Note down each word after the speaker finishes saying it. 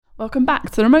Welcome back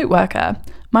to The Remote Worker.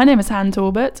 My name is Han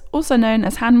Talbot, also known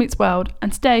as Han Meets World,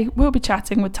 and today we'll be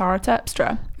chatting with Tara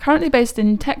Terpstra. Currently based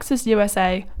in Texas,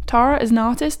 USA, Tara is an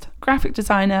artist, graphic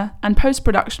designer, and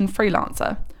post-production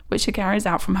freelancer, which she carries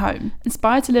out from home.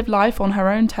 Inspired to live life on her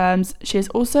own terms, she is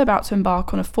also about to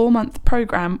embark on a 4-month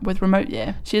program with Remote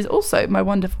Year. She is also my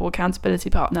wonderful accountability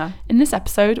partner. In this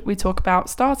episode, we talk about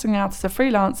starting out as a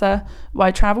freelancer,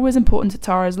 why travel is important to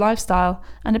Tara's lifestyle,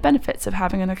 and the benefits of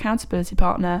having an accountability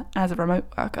partner as a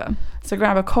remote worker. So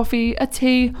grab a coffee, a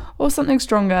tea, or something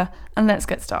stronger, and let's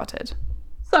get started.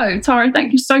 So, Tara,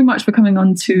 thank you so much for coming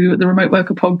on to the Remote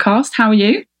Worker podcast. How are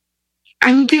you?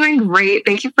 I'm doing great.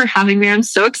 Thank you for having me. I'm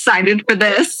so excited for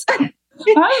this. I'm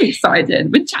excited.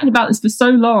 We've been chatting about this for so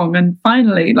long, and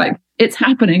finally, it's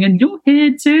happening, and you're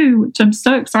here too, which I'm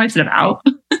so excited about.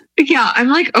 Yeah,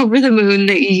 I'm over the moon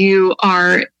that you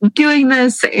are doing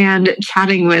this and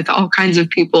chatting with all kinds of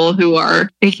people who are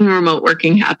making remote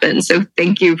working happen. So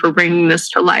thank you for bringing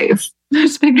this to life.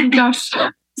 Gosh.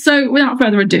 So without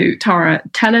further ado, Tara,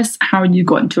 tell us how you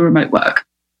got into remote work.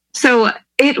 So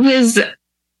it was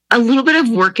a little bit of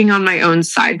working on my own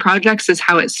side projects is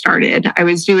how it started. I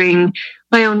was doing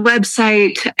my own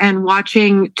website and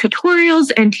watching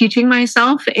tutorials and teaching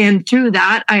myself. And through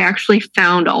that, I actually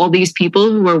found all these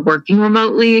people who were working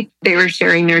remotely. They were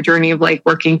sharing their journey of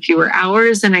working fewer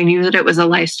hours. And I knew that it was a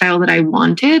lifestyle that I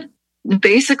wanted.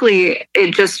 Basically,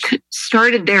 it just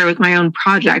started there with my own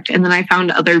project. And then I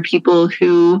found other people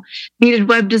who needed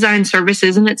web design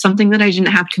services. And it's something that I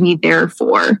didn't have to be there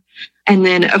for. And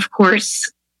then, of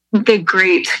course, the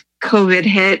great COVID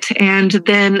hit, and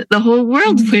then the whole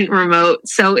world went remote.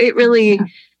 So it really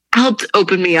helped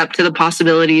open me up to the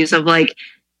possibilities of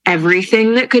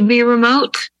everything that could be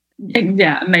remote.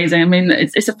 Yeah, amazing. I mean,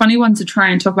 it's a funny one to try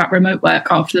and talk about remote work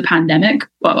after the pandemic.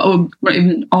 Well, or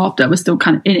even after, we're still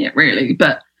kind of in it, really.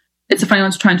 But it's a funny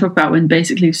one to try and talk about when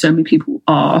basically so many people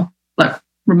are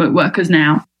remote workers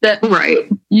now. But right.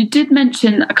 You did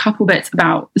mention a couple bits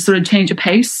about the sort of change of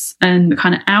pace and the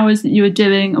kind of hours that you were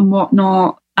doing and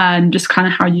whatnot, and just kind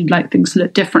of how you'd like things to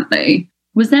look differently.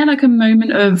 Was there a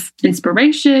moment of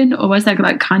inspiration, or was there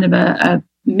kind of a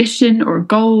mission or a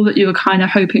goal that you were kind of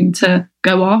hoping to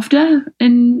go after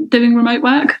in doing remote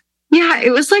work? Yeah, it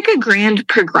was a grand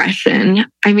progression.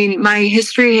 I mean, my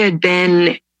history had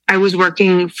been, I was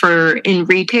working in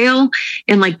retail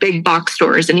in big box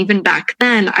stores. And even back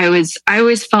then I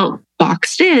always felt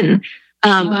boxed in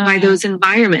by those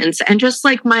environments. And just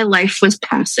my life was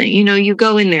passing, you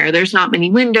go in there's not many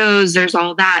windows, there's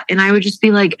all that. And I would just be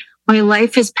my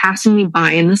life is passing me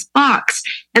by in this box.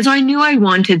 And so I knew I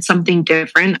wanted something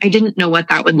different. I didn't know what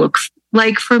that would look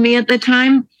like for me at the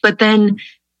time. But then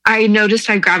I noticed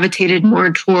I gravitated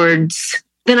more towards.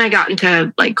 Then I got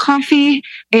into coffee,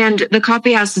 and the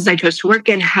coffee houses I chose to work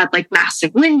in had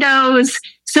massive windows.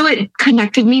 So it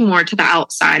connected me more to the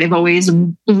outside. I've always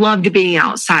loved being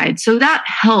outside. So that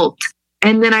helped.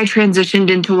 And then I transitioned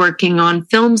into working on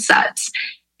film sets.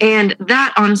 And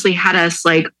that honestly had us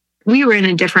we were in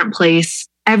a different place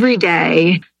every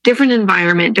day, different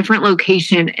environment, different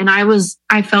location. And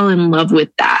I fell in love with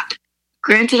that.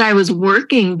 Granted, I was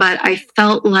working, but I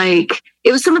felt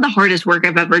it was some of the hardest work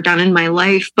I've ever done in my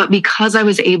life. But because I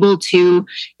was able to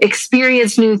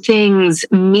experience new things,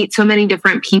 meet so many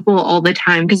different people all the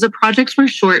time, because the projects were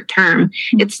short term.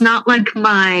 It's not like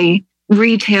my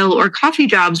retail or coffee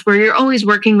jobs where you're always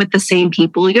working with the same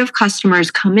people. You have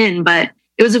customers come in, but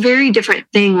it was a very different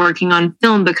thing working on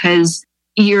film because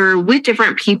you're with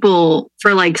different people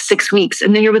for 6 weeks,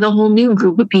 and then you're with a whole new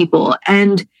group of people.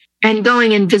 And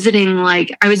going and visiting, I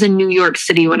was in New York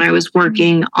City when I was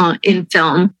working in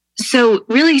film. So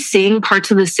really seeing parts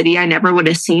of the city I never would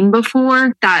have seen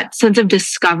before, that sense of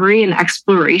discovery and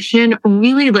exploration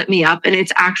really lit me up. And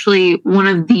it's actually one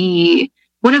of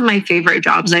my favorite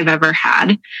jobs I've ever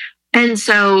had. And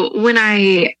so when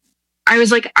I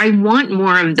was I want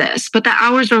more of this, but the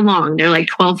hours are long. They're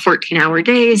 12, 14-hour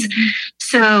days.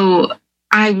 So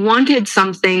I wanted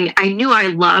something. I knew I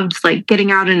loved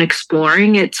getting out and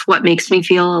exploring. It's what makes me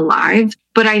feel alive.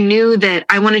 But I knew that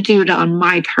I wanted to do it on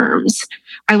my terms.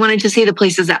 I wanted to see the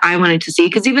places that I wanted to see.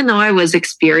 Because even though I was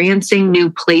experiencing new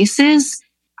places,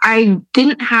 I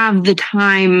didn't have the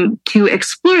time to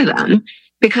explore them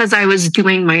because I was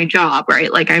doing my job, right?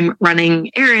 I'm running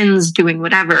errands, doing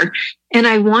whatever. And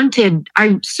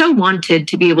I so wanted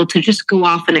to be able to just go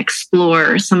off and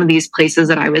explore some of these places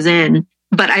that I was in.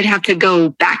 But I'd have to go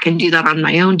back and do that on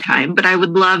my own time. But I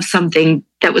would love something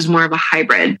that was more of a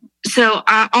hybrid. So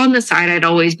on the side, I'd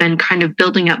always been kind of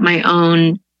building up my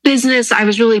own business. I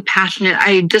was really passionate.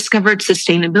 I discovered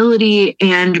sustainability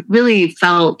and really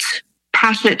felt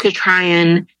passionate to try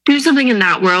and do something in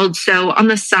that world. So on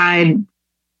the side,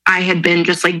 I had been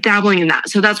just like dabbling in that.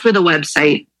 So that's where the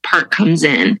website part comes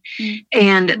in.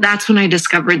 And that's when I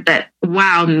discovered that,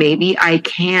 wow, maybe I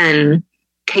can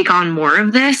take on more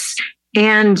of this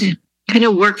and kind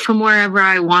of work from wherever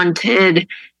I wanted,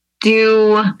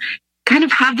 do kind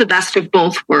of have the best of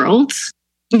both worlds.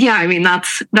 Yeah, I mean,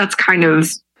 that's kind of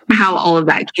how all of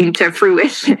that came to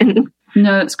fruition.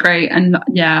 No, that's great. And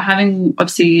yeah, having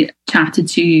obviously chatted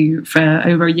to you for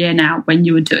over a year now when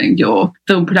you were doing your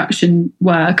film production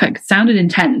work, like, it sounded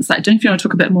intense. Like, don't you want to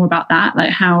talk a bit more about that?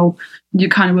 Like how you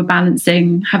kind of were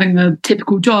balancing having a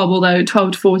typical job, although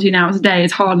 12 to 14 hours a day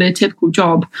is hardly a typical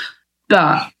job.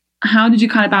 But how did you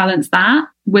kind of balance that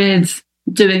with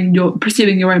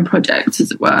pursuing your own projects,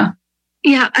 as it were?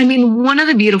 Yeah, I mean, one of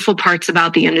the beautiful parts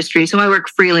about the industry, so I work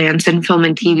freelance in film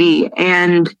and TV,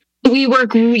 and we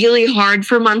work really hard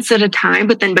for months at a time,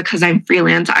 but then because I'm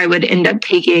freelance, I would end up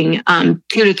taking 2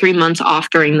 to 3 months off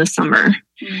during the summer.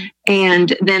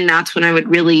 And then that's when I would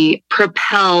really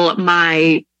propel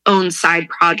my own side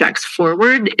projects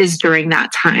forward, is during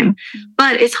that time.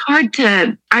 But it's hard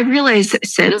I've realized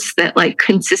since that like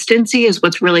consistency is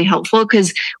what's really helpful,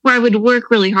 because where I would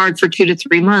work really hard for 2 to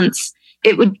 3 months,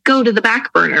 it would go to the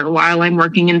back burner while I'm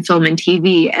working in film and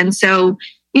TV. And so,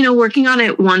 working on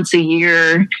it once a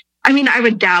year, I mean, I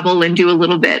would dabble and do a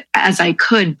little bit as I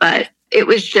could, but it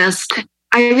was just,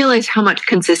 I realized how much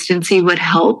consistency would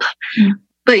help.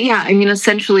 But yeah, I mean,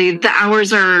 essentially the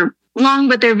hours are long,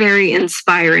 but they're very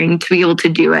inspiring to be able to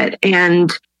do it.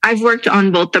 And I've worked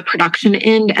on both the production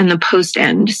end and the post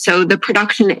end. So the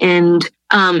production end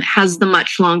has the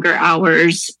much longer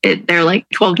hours. They're like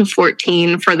 12 to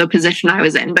 14 for the position I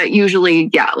was in. But usually,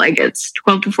 yeah, like it's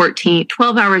 12 to 14.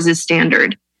 12 hours is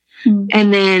standard.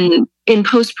 And then in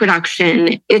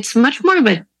post-production, it's much more of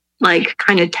a like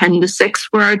kind of 10 to 6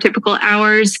 for our typical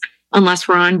hours, unless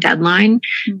we're on deadline.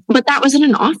 But that was in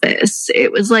an office.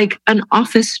 It was like an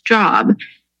office job.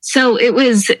 So it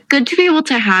was good to be able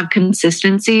to have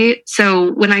consistency.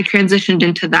 So when I transitioned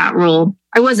into that role,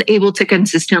 I was able to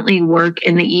consistently work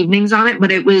in the evenings on it,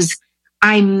 but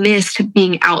I missed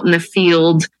being out in the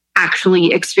field,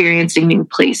 actually experiencing new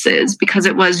places, because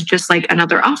it was just like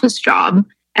another office job.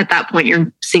 At that point,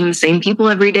 you're seeing the same people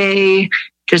every day,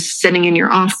 just sitting in your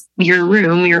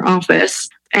room, your office,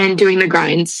 and doing the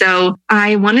grind. So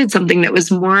I wanted something that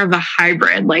was more of a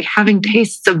hybrid, like having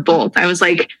tastes of both. I was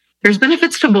like, there's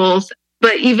benefits to both,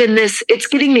 but even this, it's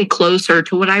getting me closer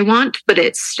to what I want, but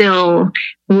it still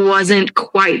wasn't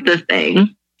quite the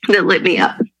thing that lit me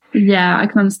up. Yeah, I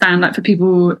can understand. Like for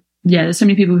people, yeah, there's so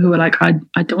many people who are like, I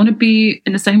don't want to be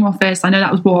in the same office. I know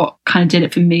that was what kind of did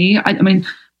it for me. I mean,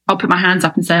 I'll put my hands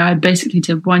up and say I basically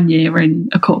did 1 year in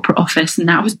a corporate office, and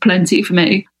that was plenty for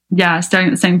me. Yeah, staring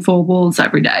at the same 4 walls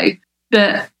every day.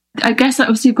 But I guess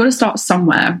obviously you've got to start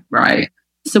somewhere, right?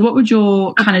 So what would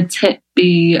your kind of tip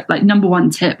be, like number one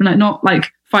tip, like not like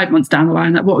 5 months down the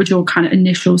line, like what would your kind of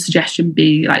initial suggestion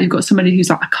be? Like you've got somebody who's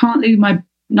like, I can't leave my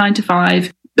 9 to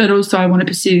 5, but also I want to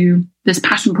pursue this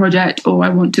passion project, or I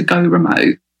want to go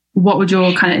remote. What would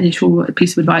your kind of initial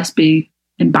piece of advice be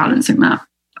in balancing that?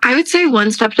 I would say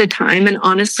one step at a time. And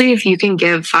honestly, if you can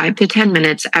give 5 to 10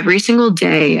 minutes every single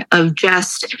day of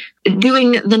just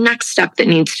doing the next step that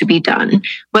needs to be done,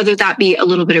 whether that be a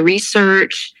little bit of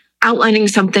research, outlining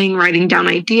something, writing down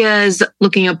ideas,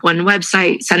 looking up one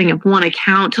website, setting up one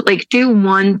account, like do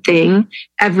one thing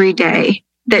every day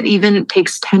that even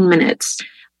takes 10 minutes.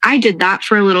 I did that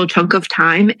for a little chunk of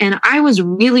time, and I was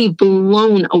really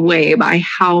blown away by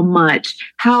how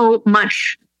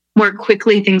much more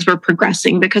quickly things were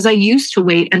progressing, because I used to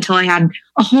wait until I had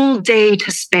a whole day to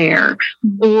spare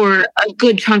or a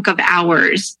good chunk of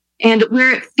hours. And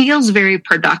where it feels very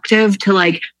productive to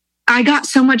like, I got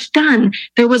so much done,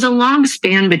 there was a long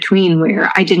span between where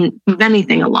I didn't move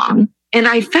anything along. And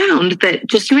I found that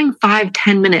just doing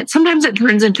 5-10 minutes, sometimes it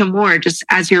turns into more just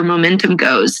as your momentum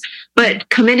goes, but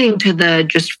committing to the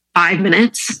just 5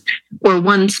 minutes or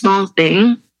one small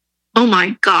thing, oh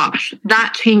my gosh,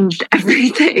 that changed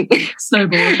everything.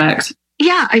 Snowball effect.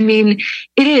 Yeah, I mean,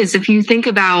 it is. If you think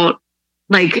about,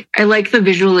 like, I like the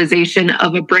visualization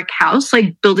of a brick house,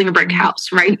 like building a brick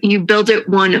house, right? You build it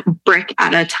one brick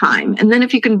at a time. And then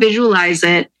if you can visualize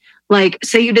it, like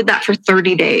say you did that for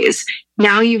 30 days,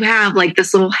 now you have like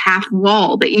this little half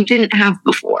wall that you didn't have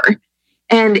before.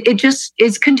 And it just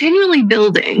is continually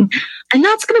building. And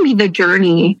that's going to be the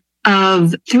journey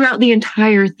of throughout the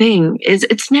entire thing. Is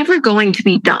it's never going to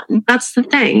be done. That's the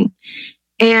thing.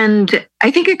 And I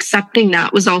think accepting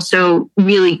that was also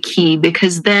really key,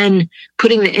 because then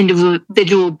putting the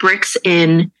individual bricks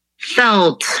in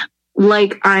felt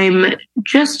like I'm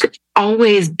just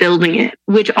always building it,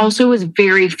 which also was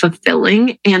very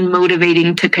fulfilling and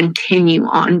motivating to continue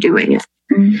on doing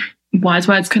it. Wise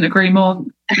words, couldn't agree more.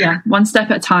 Yeah, one step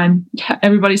at a time.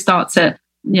 Everybody starts at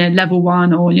level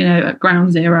 1 or at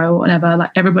ground zero or whatever.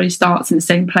 Like, everybody starts in the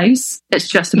same place. It's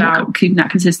just about keeping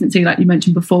that consistency, like you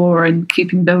mentioned before, and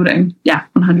keeping building. Yeah,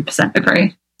 100%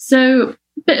 agree. So,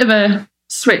 a bit of a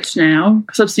switch now,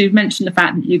 because obviously you've mentioned the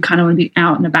fact that you kind of want to be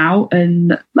out and about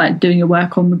and like doing your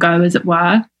work on the go, as it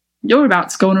were. You're about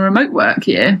to go on a remote work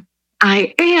year.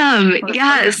 I am,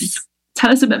 yes.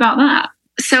 Tell us a bit about that.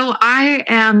 So I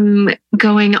am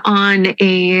going on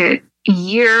a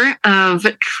year of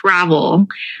travel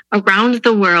around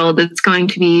the world. It's going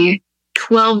to be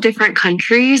 12 different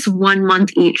countries, 1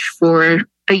 month each for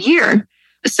a year.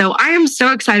 So I am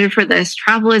so excited for this.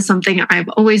 Travel is something I've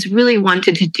always really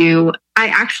wanted to do. I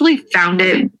actually found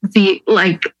it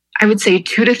I would say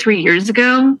 2 to 3 years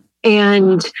ago,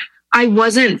 and I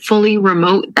wasn't fully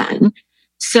remote then.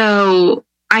 So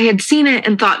I had seen it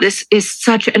and thought, this is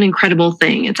such an incredible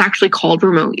thing. It's actually called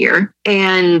Remote Year.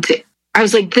 And I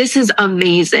was like, this is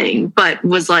amazing, but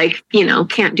was like,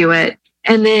 can't do it.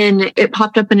 And then it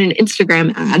popped up in an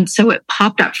Instagram ad. So it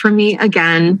popped up for me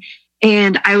again.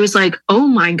 And I was like, oh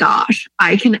my gosh,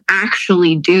 I can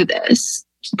actually do this.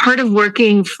 Part of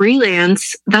working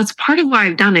freelance, that's part of why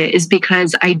I've done it, is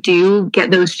because I do get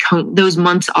those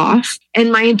months off.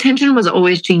 And my intention was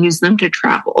always to use them to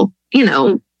travel.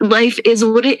 Life is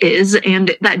what it is,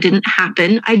 and that didn't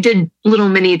happen. I did little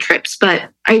mini trips, but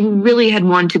I really had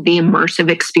wanted the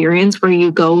immersive experience where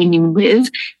you go and you live.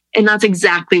 And that's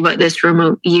exactly what this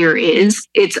remote year is.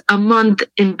 It's a month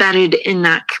embedded in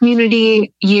that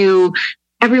community.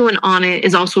 Everyone on it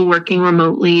is also working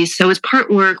remotely. So it's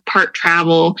part work, part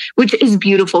travel, which is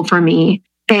beautiful for me.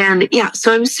 And yeah,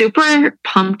 so I'm super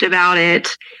pumped about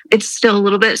it. It's still a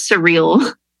little bit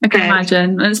surreal. I can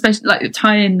imagine, and especially like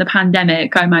tying the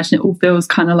pandemic, I imagine it all feels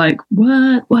kind of like,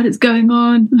 what is going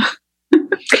on?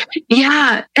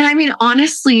 Yeah. And I mean,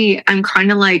 honestly, I'm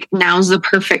kind of like, now's the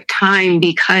perfect time,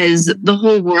 because the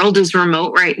whole world is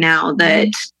remote right now, that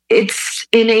it's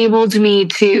enabled me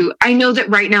to, I know that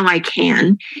right now I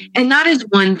can. And that is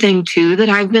one thing too that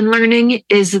I've been learning,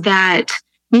 is that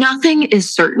nothing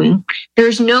is certain.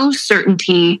 There's no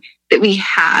certainty that we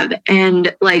have.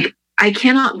 And like, I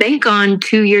cannot bank on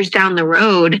 2 years down the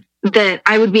road that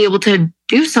I would be able to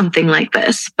do something like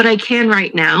this, but I can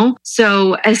right now.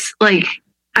 So I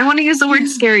want to use the word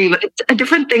scary, but it's a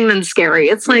different thing than scary.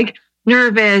 It's like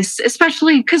nervous,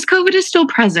 especially because COVID is still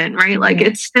present, right? Like,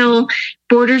 it's still,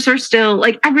 borders are still,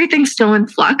 like, everything's still in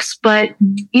flux. But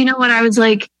you know what? I was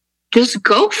like, just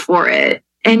go for it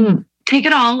and take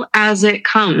it all as it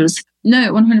comes.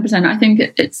 No, 100%. I think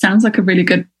it sounds like a really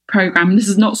good program. This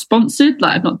is not sponsored.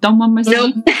 Like, I've not done one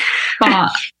myself. Nope.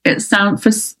 But it sounds,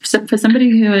 for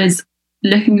somebody who is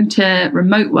looking to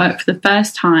remote work for the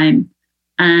first time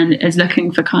and is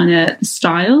looking for kind of the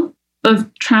style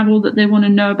of travel that they want to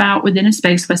know about within a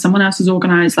space where someone else has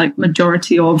organized like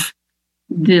majority of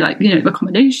the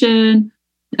accommodation,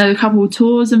 a couple of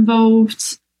tours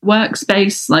involved,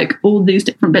 workspace, like all these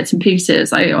different bits and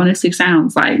pieces. It honestly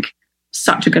sounds like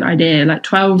such a good idea. Like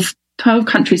 12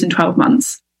 countries in 12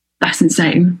 months. That's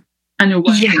insane. And you're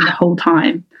working the whole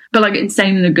time, but like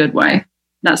insane in a good way.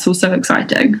 That's also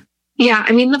exciting. Yeah,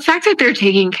 I mean, the fact that they're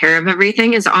taking care of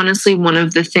everything is honestly one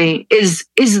of the things,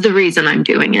 is the reason I'm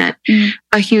doing it.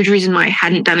 A huge reason why I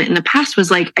hadn't done it in the past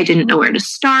was like, I didn't know where to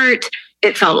start.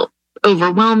 It felt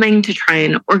overwhelming to try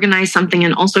and organize something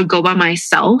and also go by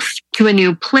myself to a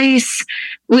new place,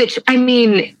 which I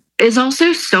mean, is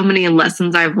also so many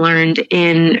lessons I've learned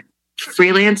in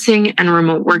freelancing and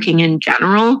remote working in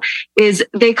general, is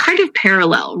they kind of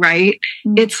parallel, right?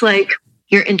 It's like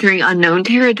you're entering unknown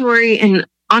territory, and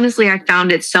honestly, I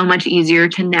found it so much easier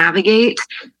to navigate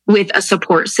with a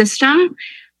support system.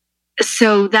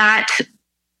 So that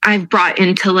I've brought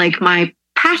into like my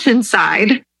passion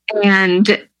side.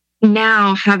 And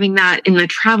now having that in the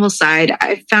travel side,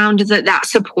 I found that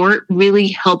support really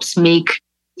helps make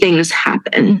things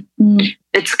happen.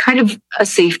 It's kind of a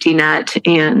safety net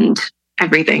and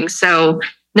everything. So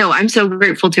no, I'm so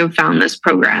grateful to have found this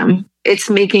program. It's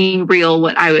making real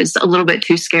what I was a little bit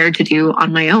too scared to do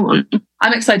on my own.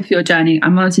 I'm excited for your journey.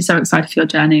 I'm honestly so excited for your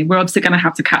journey. We're obviously going to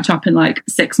have to catch up in like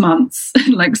 6 months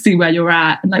and like see where you're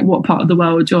at and like what part of the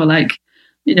world you're like,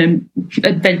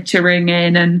 adventuring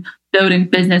in and building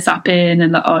business up in.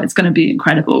 And like, it's going to be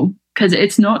incredible, because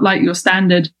it's not like your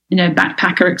standard,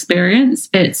 backpacker experience.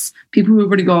 It's people who've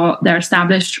already got their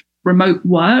established remote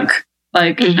work,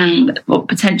 and or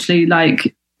potentially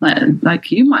like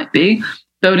you might be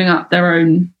building up their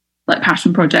own like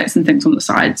passion projects and things on the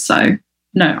side. So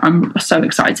no, I'm so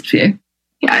excited for you.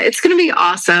 Yeah, it's going to be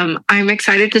awesome. I'm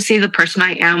excited to see the person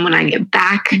I am when I get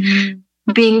back.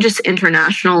 Being just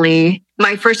internationally,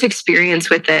 my first experience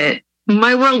with it,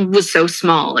 my world was so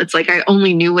small. It's like I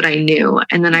only knew what I knew.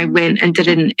 And then I went and did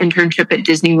an internship at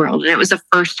Disney World. And it was the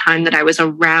first time that I was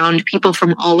around people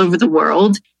from all over the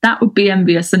world. That would be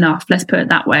envious enough. Let's put it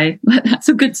that way. That's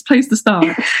a good place to start.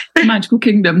 Magical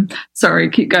Kingdom. Sorry,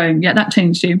 keep going. Yeah, that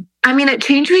changed you. I mean, it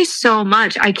changed me so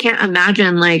much. I can't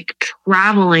imagine like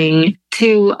traveling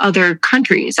to other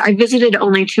countries. I visited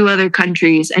only 2 other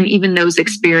countries, and even those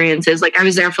experiences, like I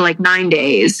was there for like 9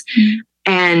 days.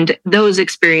 And those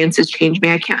experiences changed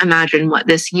me. I can't imagine what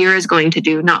this year is going to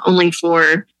do, not only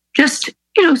for just,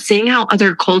 seeing how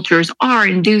other cultures are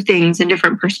and do things in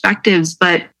different perspectives,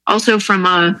 but also from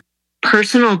a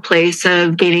personal place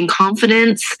of gaining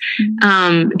confidence,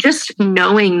 just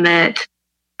knowing that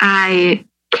I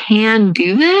can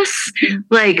do this.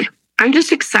 Like, I'm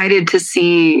just excited to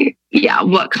see,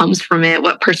 what comes from it,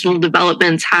 what personal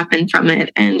developments happen from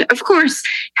it. And of course,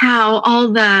 how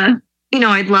all the,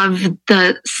 I'd love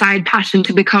the side passion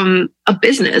to become a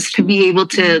business, to be able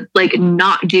to like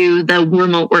not do the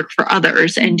remote work for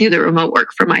others and do the remote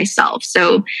work for myself.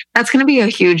 So that's going to be a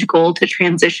huge goal to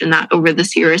transition that over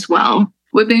this year as well.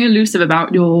 We're being elusive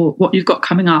about what you've got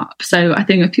coming up. So I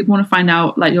think if people want to find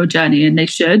out like your journey, and they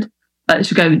should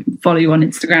go and follow you on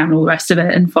Instagram and all the rest of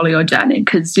it and follow your journey,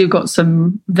 because you've got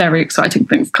some very exciting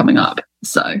things coming up.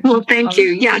 So, well, thank you.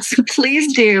 Yes,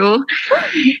 please do.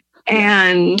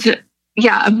 And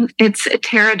it's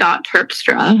Tara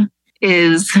Terpstra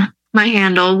is my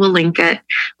handle. We'll link it.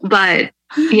 But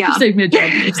you saved me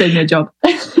a job.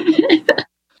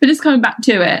 But just coming back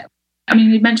to it, I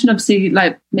mean, you mentioned obviously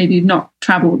like maybe you've not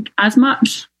traveled as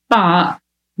much, but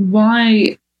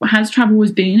why has travel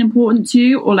always been important to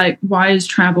you? Or like, why is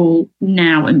travel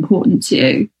now important to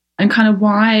you? And kind of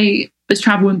why is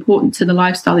travel important to the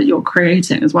lifestyle that you're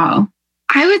creating as well?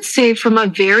 I would say from a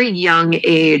very young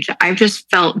age, I've just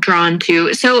felt drawn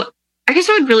to. So I guess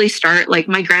I would really start, like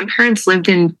my grandparents lived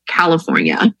in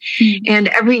California, and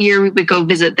every year we would go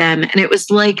visit them. And it was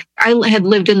like I had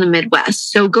lived in the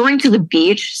Midwest. So going to the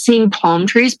beach, seeing palm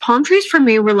trees for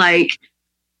me were like,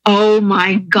 oh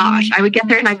my gosh, I would get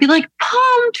there and I'd be like,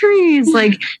 palm trees,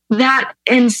 like that.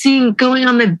 And seeing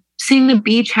the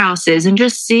beach houses and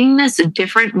just seeing this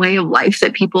different way of life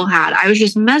that people had. I was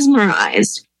just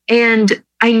mesmerized. And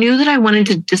I knew that I wanted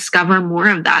to discover more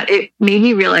of that. It made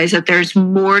me realize that there's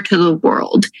more to the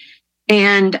world.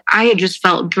 And I had just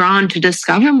felt drawn to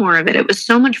discover more of it. It was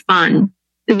so much fun.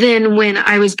 Then when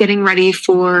I was getting ready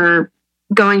for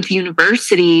going to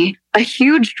university, a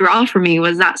huge draw for me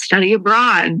was that study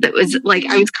abroad. That was like,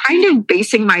 I was kind of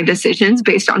basing my decisions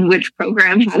based on which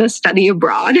program had a study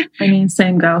abroad. I mean,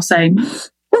 same girl, same.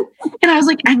 And I was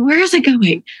like, and where is it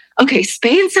going? Okay,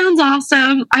 Spain sounds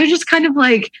awesome. I was just kind of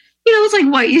like, it's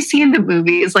like what you see in the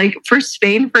movies. Like for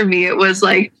Spain, for me, it was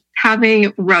like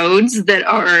having roads that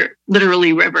are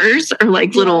literally rivers or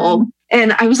like little.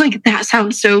 And I was like, that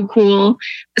sounds so cool.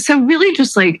 So really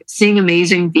just like seeing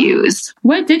amazing views.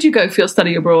 Where did you go for your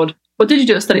study abroad? Or did you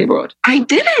do a study abroad? I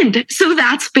didn't. So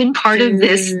that's been part of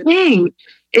this thing,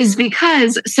 is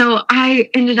because, so I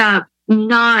ended up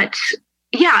not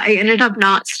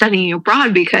studying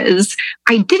abroad because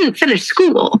I didn't finish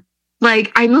school.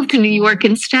 Like I moved to New York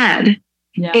instead.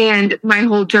 Yeah. And my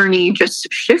whole journey just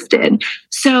shifted.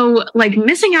 So like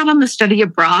missing out on the study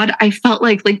abroad, I felt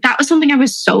like that was something I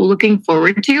was so looking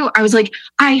forward to. I was like,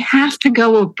 I have to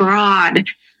go abroad.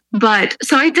 But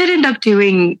so I did end up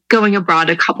going abroad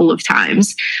a couple of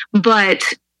times, but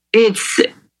it's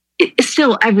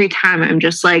still every time I'm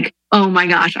just like, oh my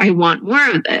gosh, I want more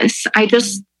of this.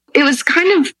 It was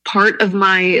kind of part of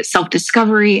my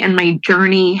self-discovery and my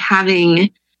journey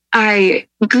I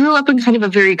grew up in kind of a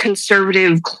very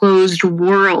conservative, closed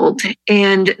world.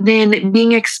 And then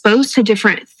being exposed to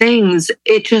different things,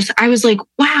 I was like,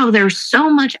 wow, there's so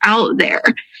much out there.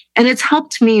 And it's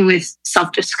helped me with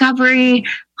self-discovery,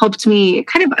 helped me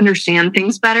kind of understand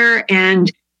things better. And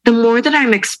the more that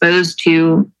I'm exposed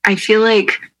to, I feel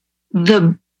like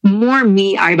the more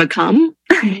me I become,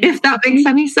 if that makes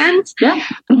any sense. Yeah,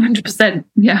 100%.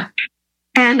 Yeah.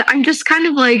 And I'm just kind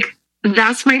of like,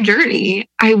 that's my journey.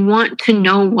 I want to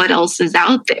know what else is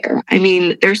out there. I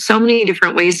mean, there's so many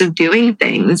different ways of doing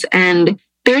things, and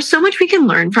there's so much we can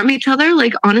learn from each other.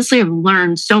 Like, honestly, I've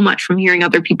learned so much from hearing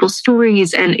other people's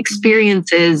stories and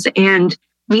experiences and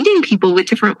meeting people with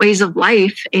different ways of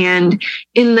life. And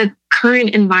in the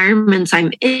current environments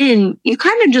I'm in, you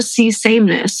kind of just see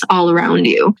sameness all around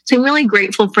you. So I'm really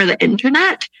grateful for the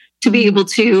internet to be able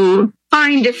to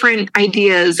find different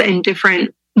ideas and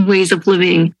different ways of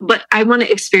living, but I want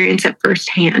to experience it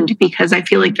firsthand because I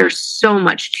feel like there's so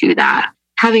much to that.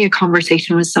 Having a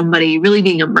conversation with somebody, really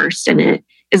being immersed in it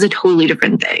is a totally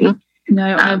different thing.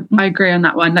 No, I agree on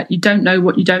that one. Like, you don't know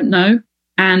what you don't know.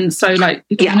 And so, like,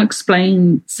 you can't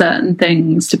explain certain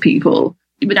things to people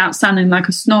without sounding like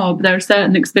a snob. There are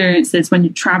certain experiences when you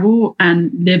travel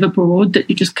and live abroad that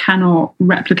you just cannot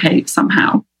replicate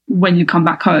somehow when you come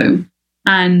back home.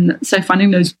 And so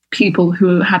finding those people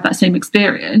who have that same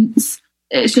experience,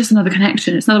 it's just another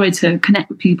connection. It's another way to connect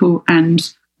with people.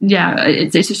 And yeah,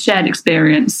 it's a shared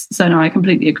experience. So no, I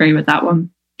completely agree with that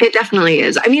one. It definitely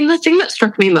is. I mean, the thing that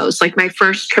struck me most, like my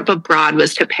first trip abroad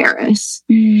was to Paris.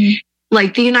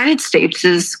 Like the United States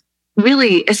is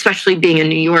really, especially being in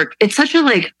New York, it's such a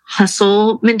like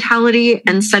hustle mentality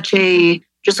and such a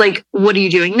just like, what are you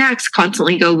doing next?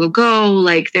 Constantly go, go, go.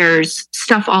 Like there's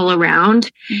stuff all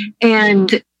around.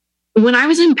 And when I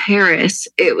was in Paris,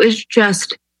 it was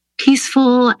just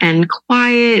peaceful and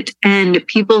quiet, and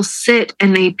people sit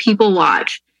and they people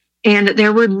watch. And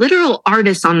there were literal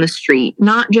artists on the street,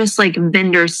 not just like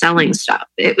vendors selling stuff.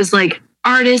 It was like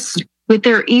artists with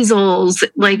their easels.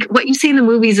 Like what you see in the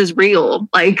movies is real.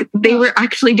 Like they were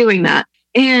actually doing that.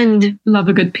 And love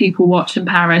a good people watch in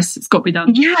Paris. It's got to be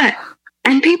done. Yeah.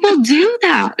 And people do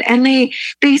that. And they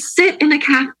sit in a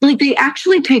cafe, like they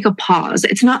actually take a pause.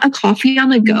 It's not a coffee on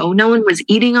the go. No one was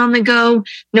eating on the go.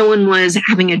 No one was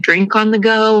having a drink on the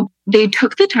go. They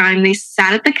took the time. They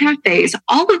sat at the cafes.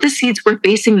 All of the seats were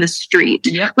facing the street.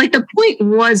 Yep. Like the point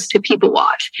was to people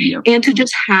watch and to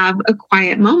just have a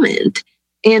quiet moment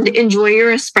and enjoy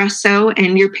your espresso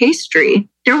and your pastry.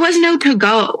 There was no to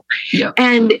go. Yep.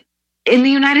 And in the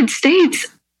United States,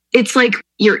 it's like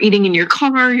you're eating in your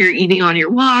car, you're eating on your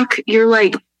walk, you're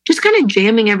like just kind of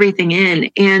jamming everything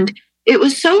in. And it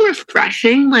was so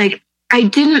refreshing. Like I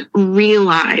didn't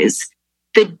realize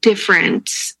the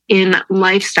difference in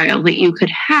lifestyle that you could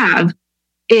have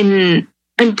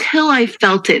until I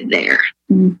felt it there.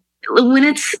 When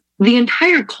it's the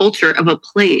entire culture of a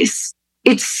place,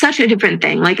 it's such a different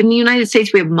thing. Like in the United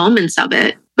States, we have moments of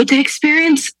it, but to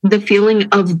experience the feeling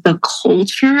of the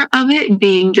culture of it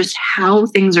being just how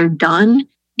things are done,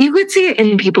 you could see it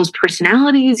in people's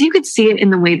personalities. You could see it in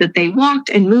the way that they walked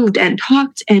and moved and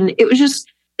talked. And it was just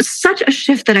such a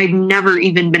shift that I'd never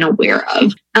even been aware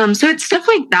of. So it's stuff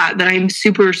like that that I'm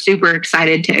super, super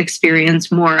excited to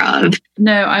experience more of.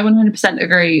 No, I 100%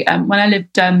 agree. When I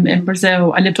lived in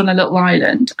Brazil, I lived on a little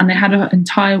island and they had an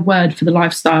entire word for the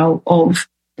lifestyle of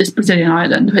this Brazilian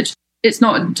island, which it's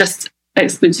not just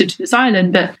exclusive to this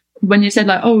island, but when you said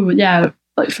like, oh yeah,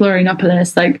 like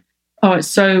Florianopolis, like, oh, it's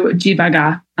so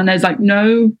devagar. And there's like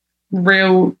no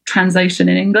real translation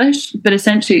in English, but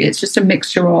essentially it's just a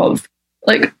mixture of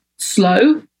like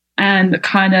slow and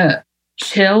kind of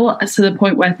chill to the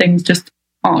point where things just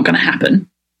aren't going to happen.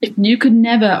 If you could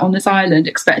never on this island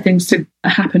expect things to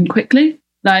happen quickly.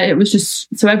 Like it was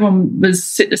just, so everyone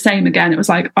was the same again. It was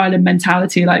like island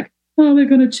mentality, like, oh, we're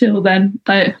going to chill then.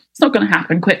 Like, it's not going to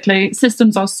happen quickly.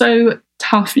 Systems are so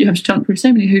tough. You have to jump through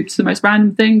so many hoops for the most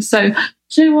random things. So,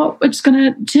 you know what? We're just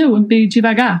going to chill and be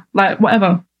devagar, like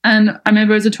whatever. And I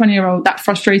remember as a 20-year-old, that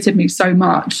frustrated me so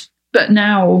much. But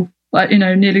now, like, you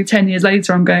know, nearly 10 years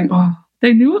later, I'm going, oh,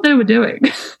 they knew what they were doing.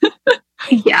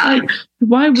 Yeah. Like,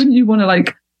 why wouldn't you want to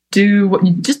like do what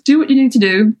you need to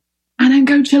do and then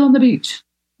go chill on the beach?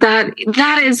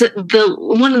 That is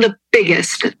one of the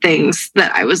biggest things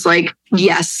that I was like,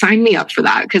 yes, sign me up for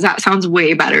that, because that sounds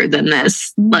way better than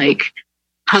this like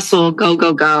hustle, go,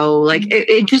 go, go. Like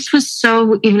it just was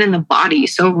so, even in the body,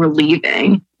 so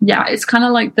relieving. Yeah, it's kind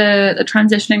of like the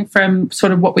transitioning from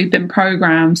sort of what we've been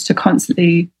programmed to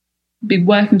constantly be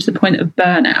working to the point of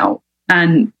burnout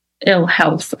and ill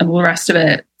health and all the rest of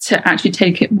it, to actually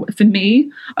take it. For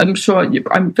me, I'm sure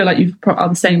I feel like you are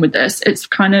the same with this. It's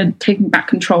kind of taking back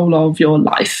control of your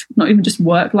life, not even just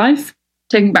work life,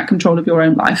 taking back control of your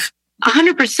own life.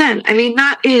 100%. I mean,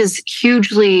 that is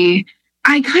hugely,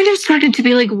 I kind of started to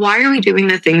be like, why are we doing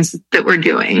the things that we're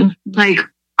doing? Like,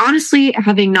 honestly,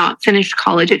 having not finished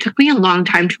college, it took me a long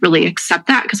time to really accept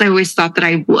that, because I always thought that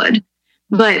I would.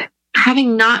 But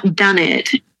having not done it,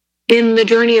 in the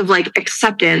journey of like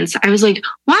acceptance, I was like,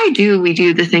 why do we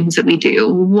do the things that we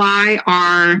do? Why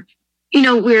are,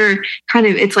 we're kind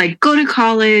of, it's like go to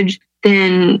college,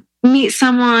 then meet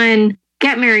someone,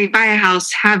 get married, buy a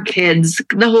house, have kids,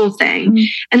 the whole thing. Mm-hmm.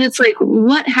 And it's like,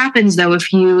 what happens though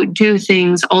if you do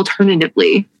things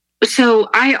alternatively? So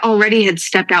I already had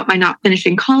stepped out by not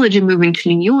finishing college and moving to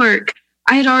New York.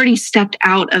 I had already stepped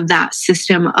out of that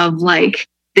system of like,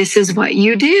 this is what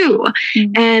you do.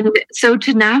 Mm-hmm. And so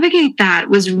to navigate that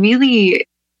was really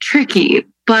tricky.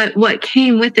 But what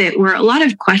came with it were a lot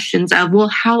of questions of, well,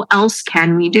 how else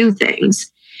can we do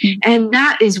things? And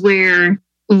that is where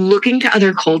looking to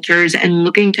other cultures and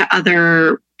looking to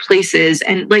other places.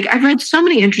 And like, I've read so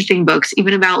many interesting books,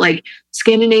 even about like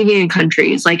Scandinavian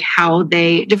countries, like how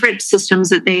different systems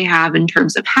that they have in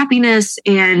terms of happiness,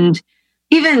 and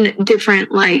even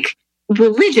different like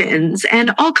religions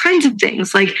and all kinds of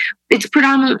things. Like, it's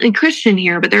predominantly Christian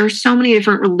here, but there are so many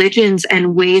different religions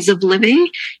and ways of living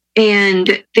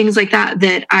and things like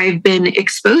that I've been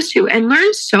exposed to and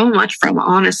learned so much from,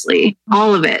 honestly,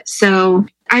 all of it. So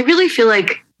I really feel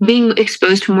like being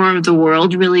exposed to more of the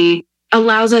world really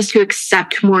allows us to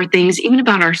accept more things, even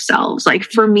about ourselves. Like,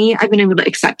 for me, I've been able to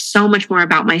accept so much more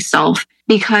about myself,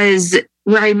 because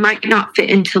where I might not fit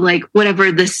into like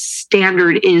whatever the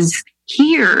standard is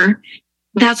here,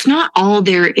 that's not all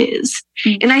there is.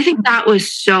 And I think that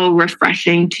was so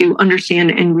refreshing to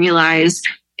understand and realize,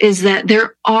 is that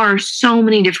there are so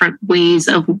many different ways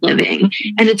of living,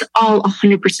 and it's all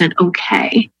 100%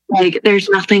 okay. Like, there's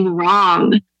nothing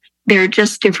wrong. They're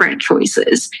just different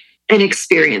choices and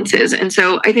experiences. And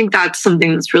so I think that's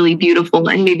something that's really beautiful,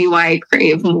 and maybe why I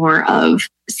crave more of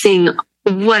seeing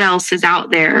what else is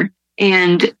out there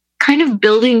and kind of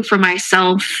building for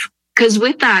myself. Because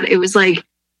with that, it was like,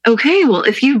 okay, well,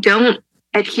 if you don't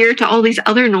adhere to all these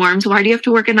other norms, why do you have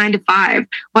to work a 9 to 5?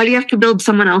 Why do you have to build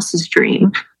someone else's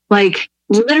dream? Like,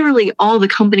 literally all the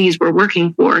companies we're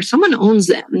working for, someone owns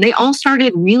them. They all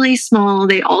started really small.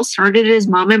 They all started as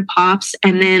mom and pops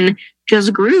and then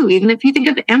just grew. Even if you think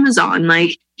of Amazon,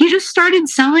 like, he just started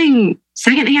selling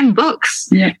secondhand books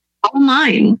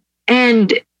online.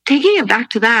 And taking it back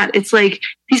to that, it's like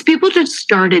these people just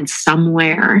started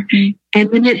somewhere and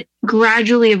then it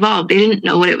gradually evolved. They didn't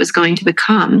know what it was going to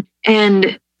become.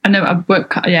 And I know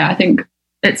I think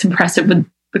it's impressive with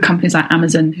the companies like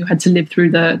Amazon, who had to live through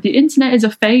the internet is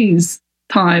a phase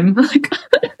time. Like,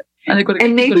 and they've got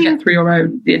to get through your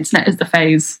own. The internet is the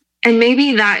phase. And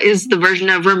maybe that is the version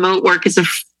of remote work is a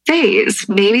phase.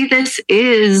 Maybe this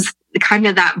is kind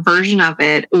of that version of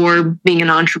it, or being an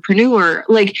entrepreneur.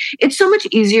 Like, it's so much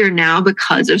easier now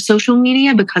because of social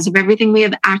media, because of everything. We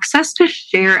have access to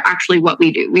share actually what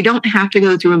we do. We don't have to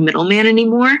go through a middleman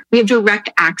anymore. We have direct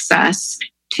access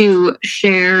to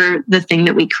share the thing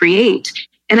that we create.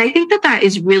 And I think that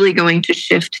is really going to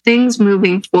shift things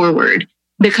moving forward.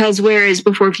 Because whereas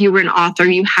before, if you were an author,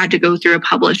 you had to go through a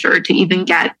publisher to even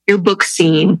get your book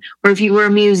seen. Or if you were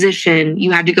a musician,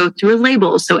 you had to go through a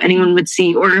label so anyone would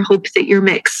see or hope that your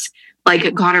mix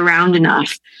like got around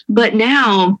enough. But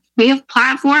now we have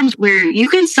platforms where you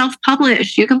can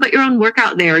self-publish, you can put your own work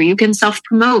out there, you can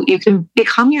self-promote, you can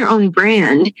become your own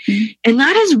brand. And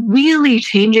that is really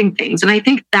changing things. And I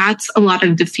think that's a lot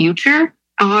of the future.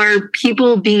 Are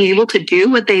people being able to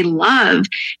do what they love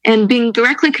and being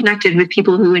directly connected with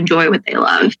people who enjoy what they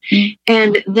love.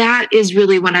 And that is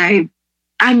really what I'm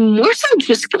more so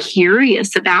just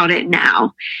curious about it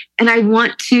now. And I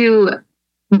want to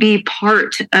be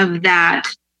part of that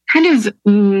kind of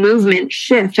movement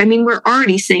shift. I mean, we're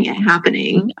already seeing it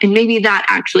happening. And maybe that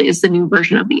actually is the new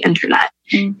version of the internet,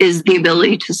 is the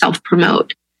ability to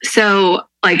self-promote. So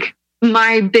like,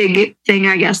 my big thing,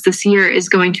 I guess, this year is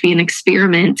going to be an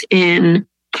experiment in,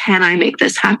 can I make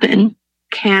this happen?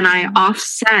 Can I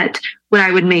offset what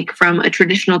I would make from a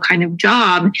traditional kind of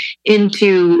job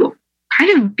into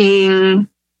kind of being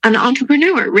an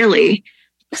entrepreneur, really?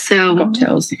 So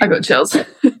I got chills.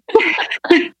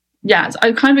 Yeah,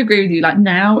 I kind of agree with you. Like,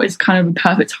 now is kind of a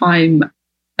perfect time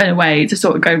in a way to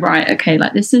sort of go, right, okay,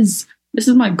 like this is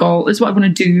my goal. This is what I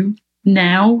want to do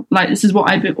now. Like, this is what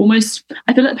I feel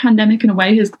like the pandemic in a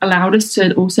way has allowed us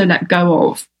to also let go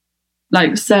of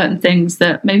like certain things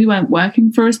that maybe weren't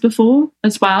working for us before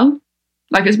as well.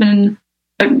 Like, it's been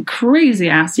a crazy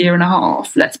ass year and a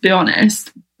half, let's be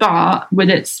honest, but with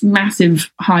its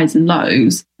massive highs and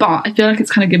lows. But I feel like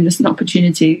it's kind of given us an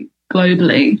opportunity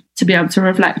globally to be able to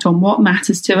reflect on what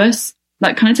matters to us,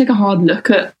 like kind of take a hard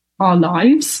look at our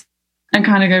lives and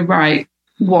kind of go, right,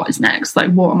 what is next?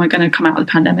 Like, what am I going to come out of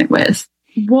the pandemic with?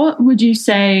 What would you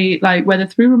say, like, whether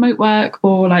through remote work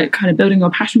or like kind of building your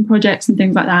passion projects and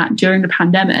things like that during the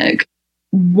pandemic,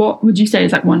 what would you say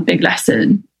is like one big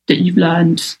lesson that you've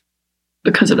learned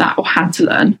because of that, or had to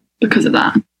learn because of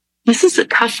that? This is a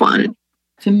tough one.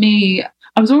 For me,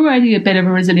 I was already a bit of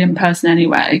a resilient person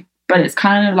anyway, but it's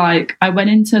kind of like I went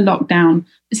into lockdown.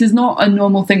 This is not a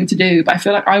normal thing to do, but I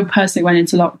feel like I personally went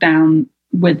into lockdown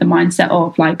with the mindset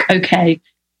of like, okay,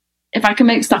 if I can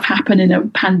make stuff happen in a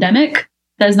pandemic,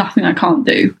 there's nothing I can't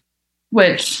do,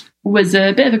 which was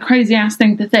a bit of a crazy ass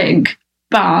thing to think,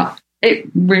 but it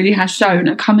really has shown.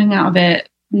 And coming out of it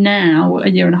now, a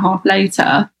year and a half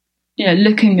later,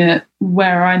 looking at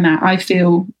where I'm at, I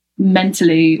feel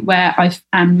mentally, where I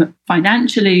am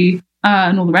financially,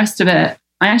 and all the rest of it,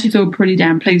 I actually feel pretty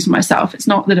damn pleased with myself. It's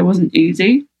not that it wasn't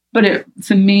easy, but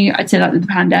for me, I'd say that the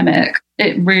pandemic,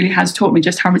 it really has taught me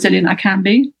just how resilient I can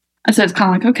be. And so it's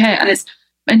kind of like, okay, and it's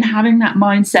been having that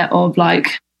mindset of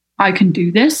like, I can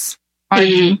do this.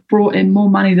 I brought in more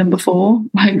money than before.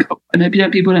 Like, I know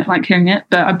people don't like hearing it,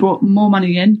 but I brought more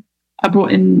money in. I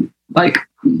brought in like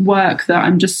work that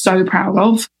I'm just so proud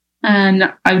of.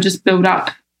 And I would just build up,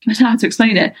 I don't know how to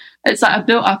explain it. It's like I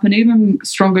built up an even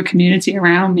stronger community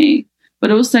around me,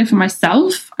 but also for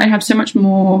myself, I have so much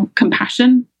more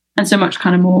compassion and so much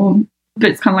kind of more, but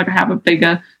it's kind of like I have a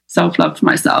bigger self-love for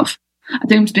myself. I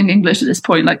think I'm speaking English at this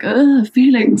point, like,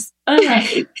 feelings. Yeah,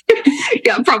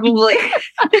 probably.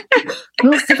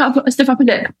 Well, stiff up a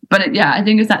lip. But I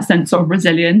think it's that sense of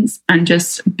resilience and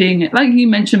just being, like you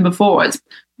mentioned before, it's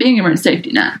being your own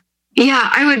safety net. Yeah,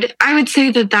 I would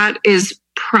say that is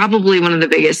probably one of the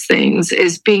biggest things,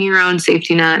 is being your own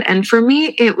safety net. And for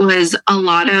me, it was a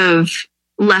lot of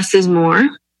less is more.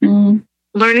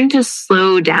 Learning to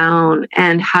slow down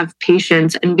and have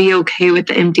patience and be okay with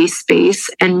the empty space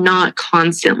and not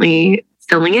constantly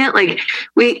filling it. Like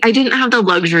I didn't have the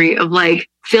luxury of like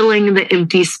filling the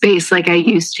empty space like I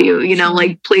used to,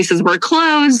 like places were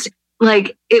closed.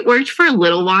 Like it worked for a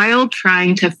little while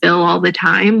trying to fill all the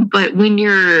time. But when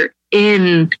you're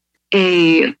in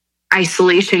a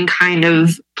isolation kind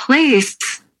of place,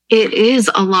 it is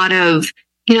a lot of,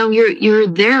 you're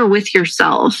there with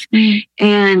yourself.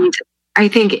 And I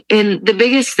think the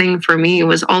biggest thing for me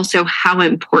was also how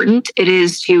important it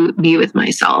is to be with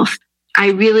myself.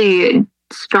 I really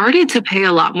started to pay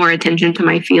a lot more attention to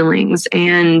my feelings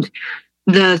and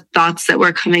the thoughts that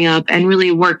were coming up, and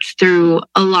really worked through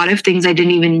a lot of things I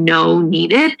didn't even know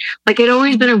needed. Like I'd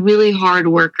always been a really hard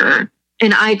worker.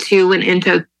 And I too went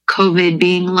into COVID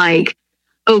being like,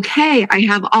 okay, I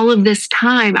have all of this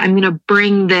time. I'm going to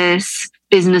bring this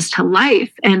business to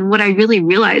life. And what I really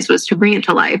realized was, to bring it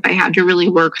to life, I had to really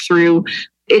work through,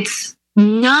 it's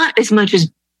not as much as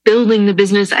building the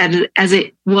business as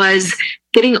it was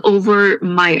getting over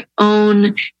my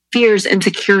own fears,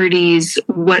 insecurities,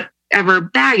 whatever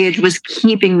baggage was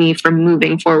keeping me from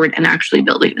moving forward and actually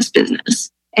building this business.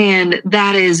 And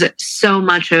that is so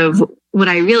much of what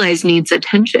I realize needs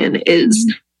attention,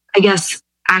 is, I guess,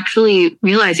 actually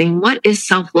realizing what is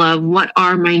self-love, what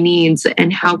are my needs,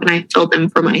 and how can I fill them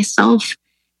for myself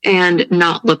and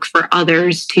not look for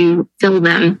others to fill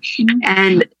them.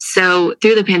 And so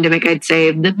through the pandemic, I'd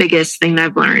say the biggest thing that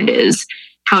I've learned is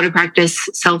how to practice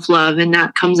self-love. And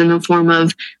that comes in the form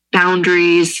of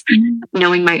boundaries,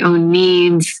 knowing my own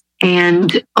needs,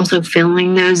 and also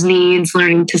filling those needs,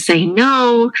 learning to say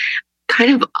no,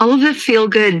 kind of all of the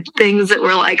feel-good things that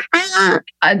were like,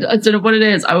 I don't know what it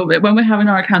is. When we're having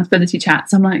our accountability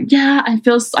chats, I'm like, yeah, I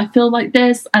feel like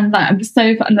this, and like I'm just so,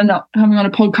 and then coming on a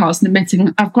podcast and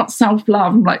admitting I've got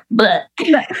self-love. I'm like, bleh.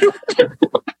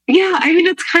 Yeah, I mean,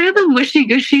 it's kind of the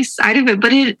wishy-gushy side of it,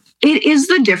 but it is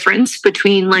the difference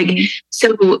between like,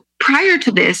 so prior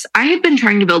to this, I had been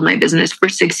trying to build my business for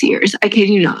 6 years. I kid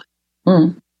you not.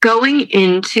 Going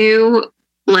into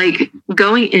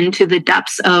the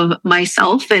depths of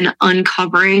myself and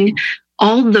uncovering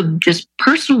all the just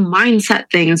personal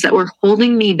mindset things that were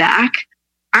holding me back,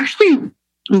 actually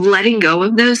letting go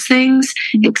of those things,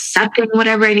 accepting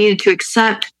whatever I needed to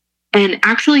accept, and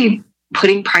actually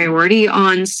putting priority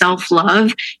on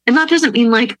self-love. And that doesn't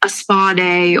mean like a spa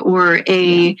day or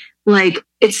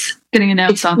it's getting a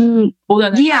nail done.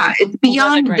 Yeah, it's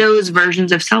beyond those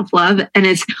versions of self-love. And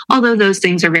it's, although those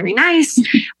things are very nice,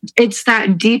 it's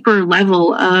that deeper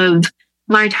level of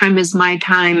my time is my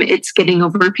time. It's getting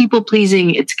over people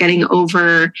pleasing. It's getting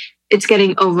over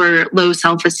low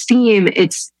self-esteem.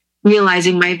 It's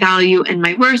realizing my value and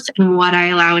my worth and what I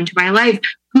allow into my life,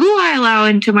 who I allow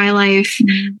into my life,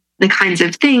 the kinds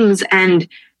of things. And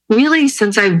really,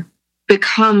 since I've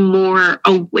become more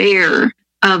aware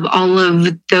of all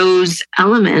of those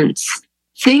elements,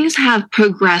 things have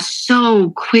progressed so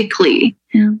quickly,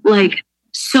 like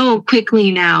so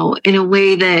quickly now, in a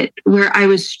way that where I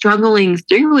was struggling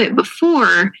through it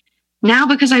before, now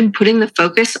because I'm putting the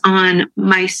focus on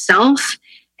myself.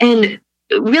 And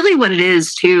really what it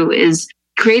is too is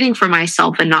creating for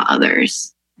myself and not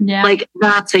others. Yeah. Like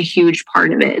that's a huge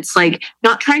part of it. It's like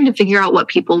not trying to figure out what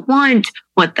people want,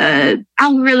 what the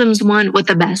algorithms want, what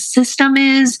the best system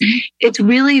is. It's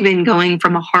really been going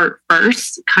from a heart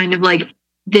first, kind of like,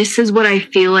 this is what I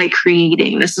feel like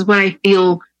creating. This is what I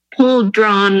feel pulled,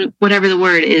 drawn, whatever the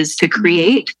word is, to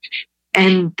create.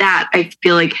 And that I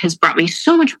feel like has brought me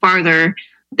so much farther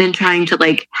than trying to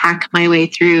like hack my way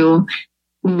through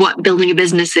what building a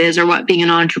business is or what being an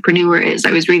entrepreneur is.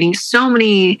 I was reading so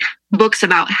many books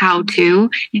about how to,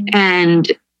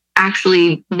 and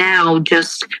actually now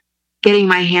just getting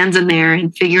my hands in there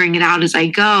and figuring it out as I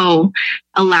go,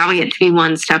 allowing it to be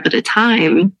one step at a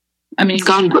time. I mean, it's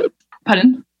gone.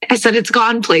 Pardon? I said it's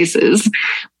gone places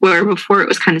where before it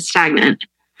was kind of stagnant.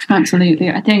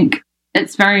 Absolutely. I think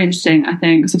it's very interesting. I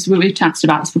think, so we've chatted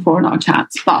about this before in our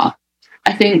chats, but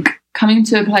I think coming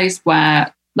to a place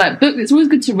where, like, book, it's always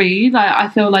good to read. I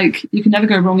feel like you can never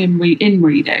go wrong in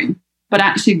reading, but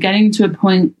actually getting to a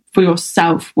point for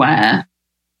yourself where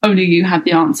only you have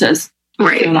the answers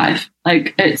for your life.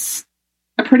 Like, it's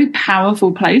a pretty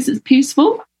powerful place. It's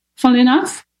peaceful, funnily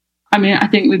enough. I mean, I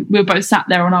think we were both sat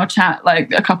there on our chat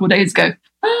like a couple of days ago.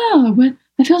 Oh,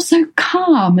 I feel so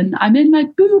calm and I'm in my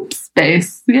boob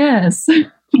space. Yes.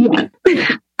 Yeah.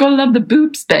 Gotta love the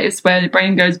boob space where the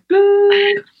brain goes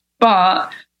boo.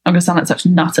 But I'm going to sound like such a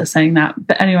nutter saying that.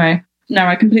 But anyway, no,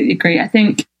 I completely agree. I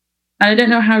think, and I don't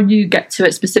know how you get to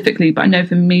it specifically, but I know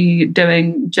for me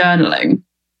doing journaling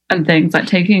and things like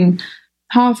taking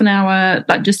half an hour,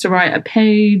 like just to write a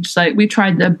page. Like we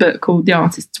tried a book called The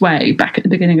Artist's Way back at the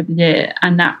beginning of the year,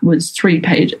 and that was 3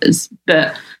 pages.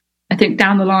 But I think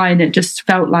down the line, it just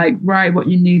felt like, write what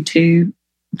you need to,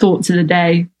 thoughts of the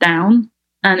day down.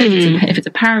 And if it's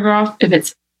a paragraph, if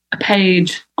it's a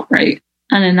page, great.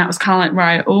 And then that was kind of like,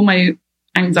 right, all my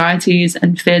anxieties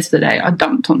and fears for the day are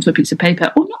dumped onto a piece of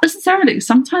paper. Or not necessarily.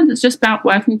 Sometimes it's just about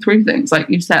working through things, like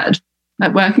you said,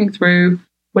 like working through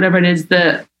whatever it is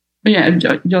that,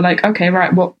 you're like, okay,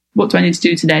 right, what do I need to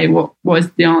do today? What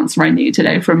is the answer I need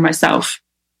today from myself?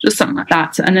 Just something like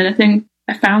that. And then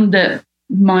I found that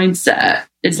mindset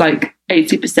is like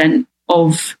 80%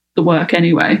 of the work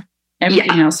anyway.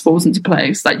 Everything else falls into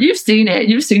place. Like you've seen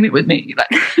it with me. Like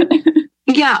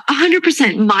yeah, 100%.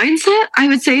 Mindset, I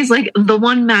would say, is like the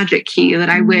one magic key that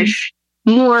I wish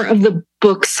more of the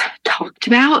books talked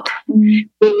about when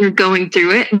you're going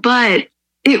through it. But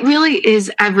it really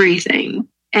is everything.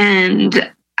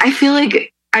 And I feel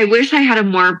like I wish I had a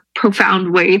more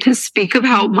profound way to speak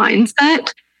about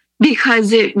mindset,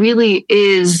 because it really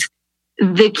is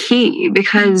the key.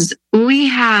 Because we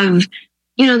have,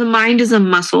 the mind is a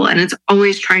muscle and it's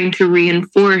always trying to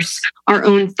reinforce our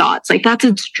own thoughts. Like that's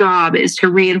its job, is to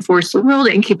reinforce the world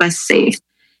and keep us safe.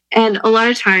 And a lot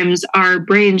of times our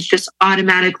brains just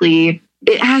automatically,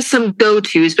 it has some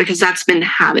go-tos because that's been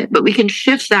habit, but we can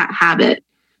shift that habit.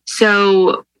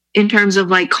 So in terms of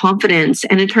like confidence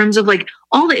and in terms of like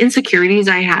all the insecurities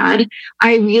I had,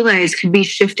 I realized could be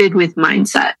shifted with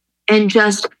mindset and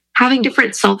just having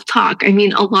different self-talk. I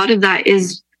mean, a lot of that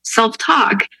is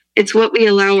self-talk. It's what we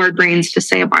allow our brains to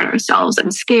say about ourselves. I'm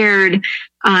scared.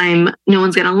 No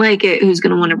one's going to like it. Who's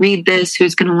going to want to read this?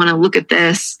 Who's going to want to look at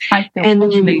this? I feel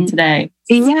ugly today.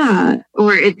 Yeah.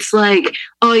 Or it's like,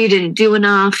 oh, you didn't do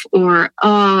enough. Or,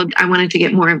 oh, I wanted to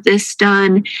get more of this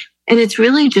done. And it's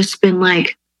really just been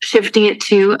like shifting it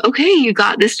to, okay, you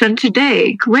got this done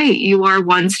today. Great. You are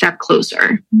one step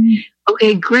closer.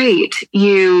 Okay, great.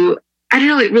 I don't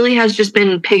know, it really has just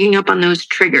been picking up on those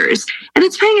triggers, and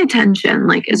it's paying attention,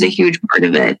 like, is a huge part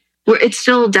of it. It's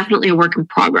still definitely a work in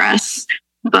progress,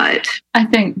 but I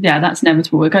think, that's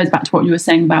inevitable. It goes back to what you were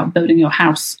saying about building your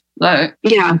house. Like,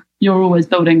 you're always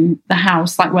building the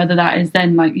house, like whether that is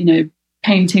then like,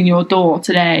 painting your door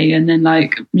today and then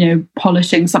like,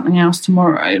 polishing something else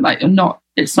tomorrow. Like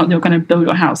it's not you're going to build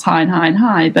your house high and high and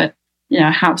high, but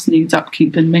a house needs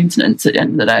upkeep and maintenance at the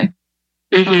end of the day.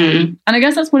 And I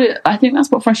guess I think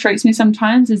that's what frustrates me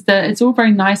sometimes, is that it's all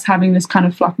very nice having this kind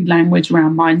of fluffy language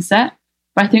around mindset,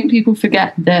 but I think people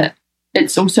forget that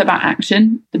it's also about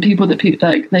action. The people that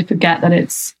they forget that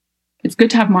it's good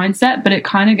to have mindset, but it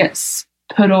kind of gets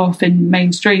put off in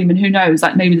mainstream, and who knows,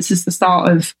 like maybe this is the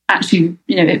start of actually,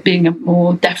 it being a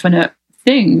more definite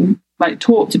thing, like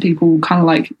taught to people, kind of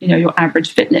like, your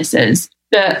average fitness is.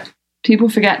 But people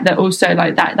forget that also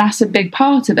like that's a big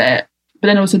part of it. But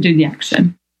then also do the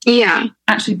action. Yeah.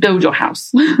 Actually build your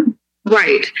house.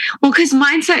 Right. Well, because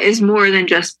mindset is more than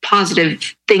just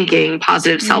positive thinking,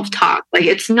 positive self-talk. Like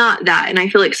it's not that. And I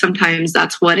feel like sometimes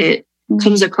that's what it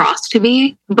comes across to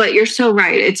be. But you're so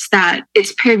right. It's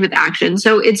paired with action.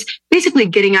 So it's basically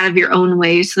getting out of your own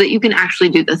way so that you can actually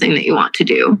do the thing that you want to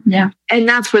do. Yeah. And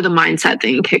that's where the mindset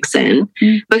thing kicks in.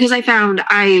 Because I found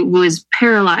I was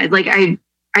paralyzed. Like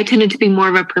I tended to be more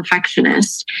of a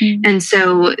perfectionist. And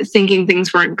so thinking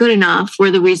things weren't good enough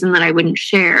were the reason that I wouldn't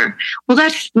share. Well,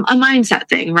 that's a mindset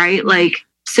thing, right? Like,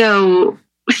 so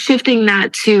shifting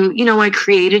that to, I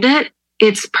created it.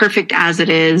 It's perfect as it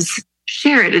is.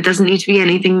 Share it. It doesn't need to be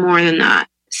anything more than that.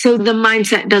 So the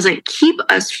mindset doesn't keep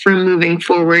us from moving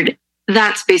forward.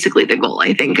 that's basically the goal,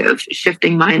 I think, of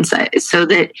shifting mindset, is so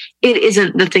that it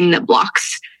isn't the thing that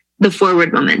blocks the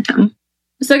forward momentum.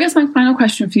 So I guess my final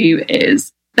question for you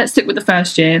is, let's stick with the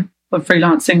first year of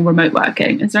freelancing, remote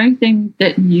working. Is there anything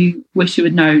that you wish you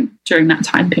had known during that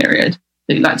time period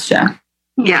that you'd like to share?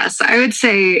 Yes, I would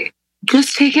say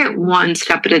just take it one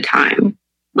step at a time.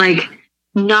 Like,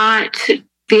 not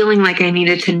feeling like I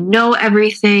needed to know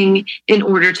everything in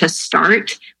order to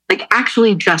start, like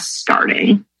actually just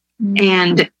starting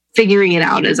and figuring it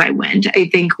out as I went, I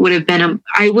think would have been,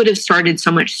 I would have started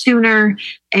so much sooner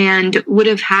and would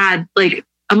have had like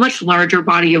a much larger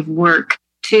body of work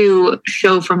to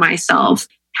show for myself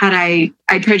had I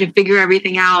tried to figure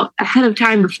everything out ahead of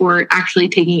time before actually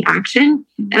taking action.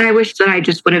 And I wish that I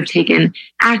just would have taken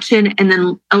action and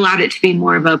then allowed it to be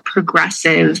more of a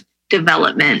progressive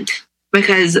development,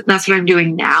 because that's what I'm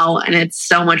doing now. And it's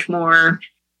so much more,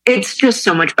 it's just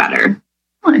so much better.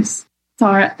 Nice.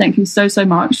 Tara, thank you so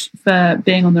much for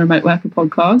being on the Remote Worker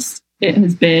podcast. It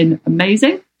has been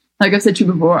amazing. Like I've said to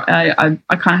you before, I kind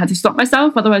of had to stop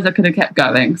myself. Otherwise, I could have kept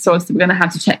going. So we're going to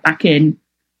have to check back in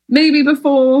maybe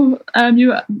before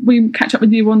we catch up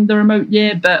with you on the remote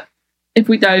year. But if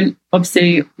we don't,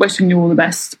 obviously, wishing you all the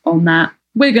best on that.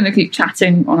 We're going to keep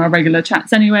chatting on our regular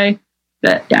chats anyway.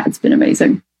 But yeah, it's been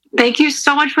amazing. Thank you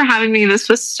so much for having me. This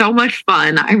was so much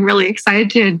fun. I'm really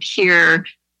excited to hear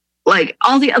like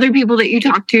all the other people that you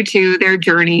talk to their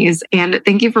journeys. And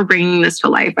thank you for bringing this to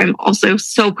life. I'm also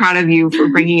so proud of you for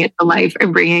bringing it to life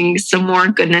and bringing some more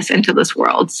goodness into this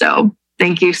world. So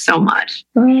thank you so much.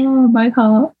 Oh, my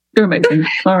heart. You're amazing.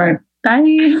 All right.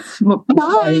 Bye.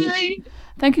 Bye.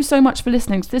 Thank you so much for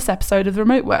listening to this episode of The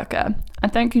Remote Worker.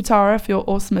 And thank you, Tara, for your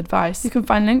awesome advice. You can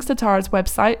find links to Tara's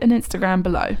website and Instagram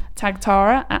below. Tag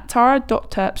Tara at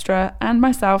Tara.Terpstra and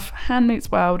myself, Hand Meets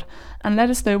World, and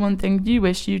let us know one thing you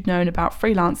wish you'd known about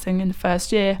freelancing in the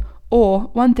first year, or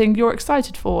one thing you're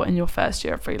excited for in your first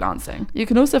year of freelancing. You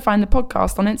can also find the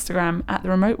podcast on Instagram at The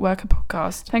Remote Worker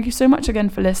Podcast. Thank you so much again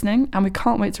for listening, and we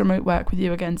can't wait to remote work with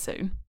you again soon.